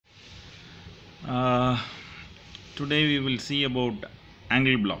Uh, Today we will see about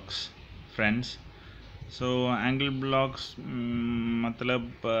angle blocks, friends. So angle blocks,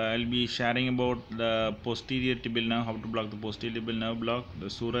 I'll be sharing about the posterior tibial nerve, how to block the posterior tibial nerve block, the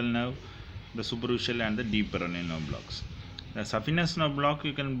sural nerve, the superficial and the deep peroneal nerve blocks. The saphenous nerve block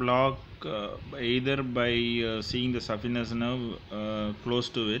you can block either by seeing the saphenous nerve close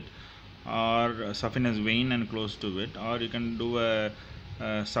to it, or saphenous vein and close to it, or you can do a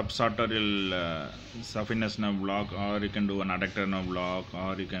subsartorial saphenous nerve block, or you can do an adductor nerve block,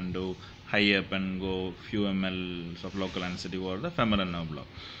 or you can do high up and go few ml of local anesthetic or the femoral nerve block.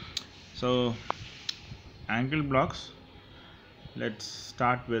 So angle blocks, let's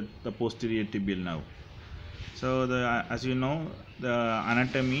start with the posterior tibial nerve. So as you know, the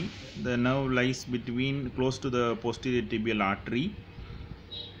anatomy, the nerve lies between, close to the posterior tibial artery,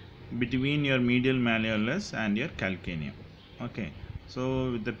 between your medial malleolus and your calcaneum. Okay,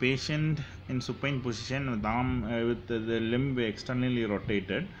 so with the patient in supine position with arm with the limb externally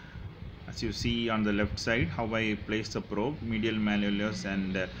rotated, as you see on the left side how I place the probe, medial malleolus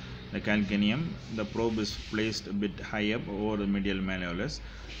and the calcaneum. The probe is placed a bit high up over the medial malleolus.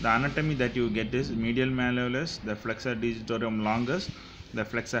 The anatomy that you get is medial malleolus, the flexor digitorum longus, the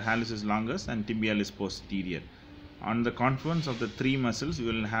flexor hallucis is longus, and tibial is posterior. On the confluence of the three muscles you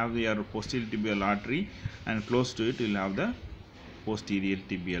will have your posterior tibial artery, and close to it you will have the posterior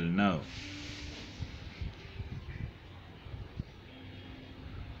tibial nerve.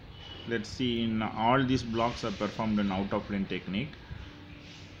 Let's see, in all these blocks are performed in out of plane technique.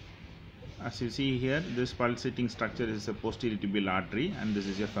 As you see here, this pulsating structure is a posterior tibial artery, and this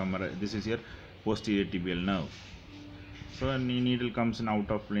is your femoral, this is your posterior tibial nerve. So needle comes in out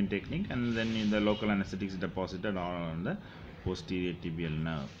of plane technique, and then in the local anesthetic is deposited on the posterior tibial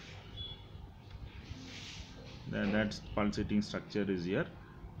nerve. That pulsating structure is your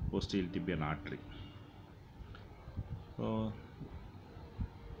posterior tibial artery. So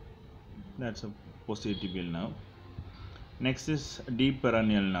that's a posterior tibial nerve. Next is deep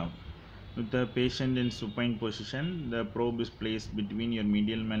peroneal nerve. With the patient in supine position, the probe is placed between your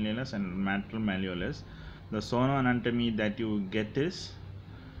medial malleolus and lateral malleolus. The sonoanatomy that you get is,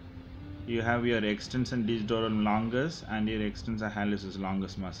 you have your extensor digitorum longus and your extensor hallucis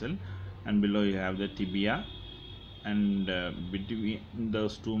longus muscle, and below you have the tibia, and between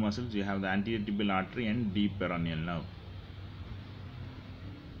those two muscles you have the anterior tibial artery and deep peroneal nerve.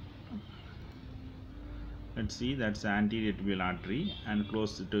 Let's see, that's the anterior tibial artery, and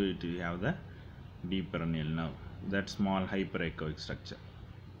close to it you have the deep peroneal nerve, that small hyperechoic structure.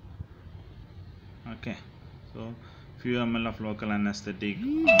 Okay, so few ml of local anesthetic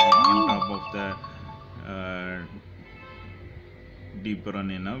on top of the deep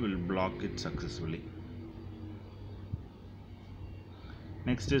peroneal nerve will block it successfully.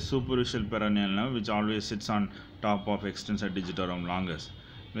 Next is superficial peroneal nerve, which always sits on top of extensor digitorum longus.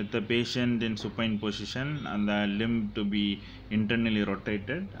 With the patient in supine position and the limb to be internally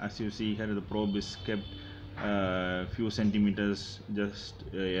rotated, as you see here, the probe is kept few centimeters just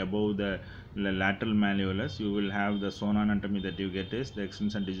above the lateral malleolus. You will have the sonoanatomy that you get is the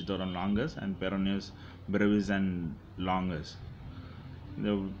extensor digitorum longus and peroneus brevis and longus.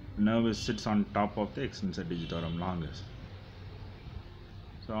 The nerve sits on top of the extensor digitorum longus.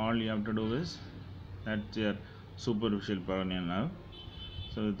 So all you have to do is, that's your superficial peroneal nerve.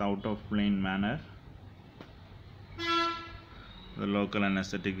 So with out of plane manner, the local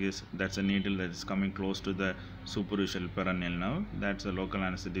anesthetic is, that's a needle that is coming close to the superficial peroneal nerve. That's the local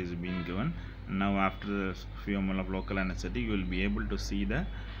anesthetic is being given. Now after the few ml of local anesthetic, you will be able to see the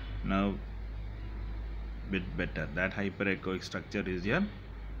nerve bit better. That hyperechoic structure is your,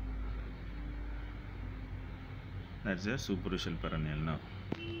 that's a superficial peroneal nerve.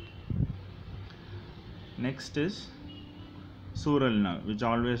 Next is sural nerve, which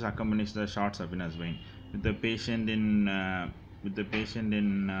always accompanies the short saphenous vein. With the patient in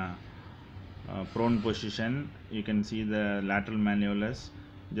prone position, you can see the lateral malleolus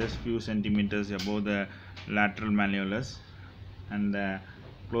just few centimeters above the lateral malleolus, and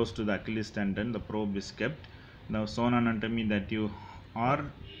close to the Achilles tendon the probe is kept. Now sonoanatomy that you, or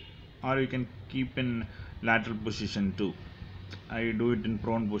you can keep in lateral position too. I do it in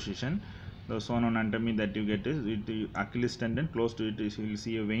prone position. The sonoanatomy that you get is with the Achilles tendon, close to it you will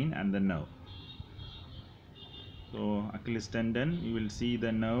see a vein and the nerve. So Achilles tendon, you will see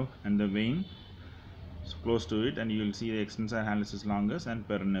the nerve and the vein close to it, and you will see the extensor hallucis longus and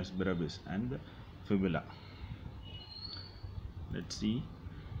peroneus brevis and the fibula. Let's see,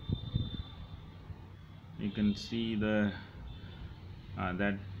 you can see the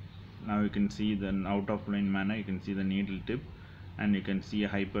that now you can see the out of plane manner, you can see the needle tip, and you can see a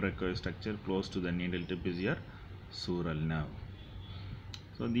hyperechoic structure close to the needle tip is your sural nerve.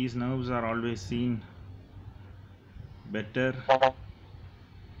 So these nerves are always seen better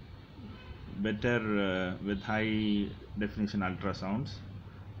with high definition ultrasounds.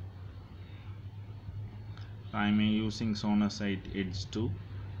 I am using Sonosite Edge 2,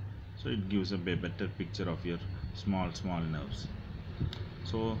 so it gives a better picture of your small nerves.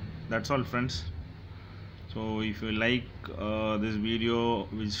 So that's all, friends. So if you like this video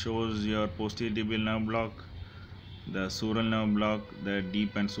which shows your posterior tibial nerve block, the sural nerve block, the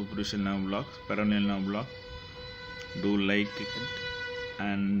deep and superficial nerve blocks, peroneal nerve block, do like it,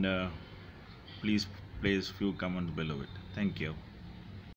 and please place few comments below it. Thank you.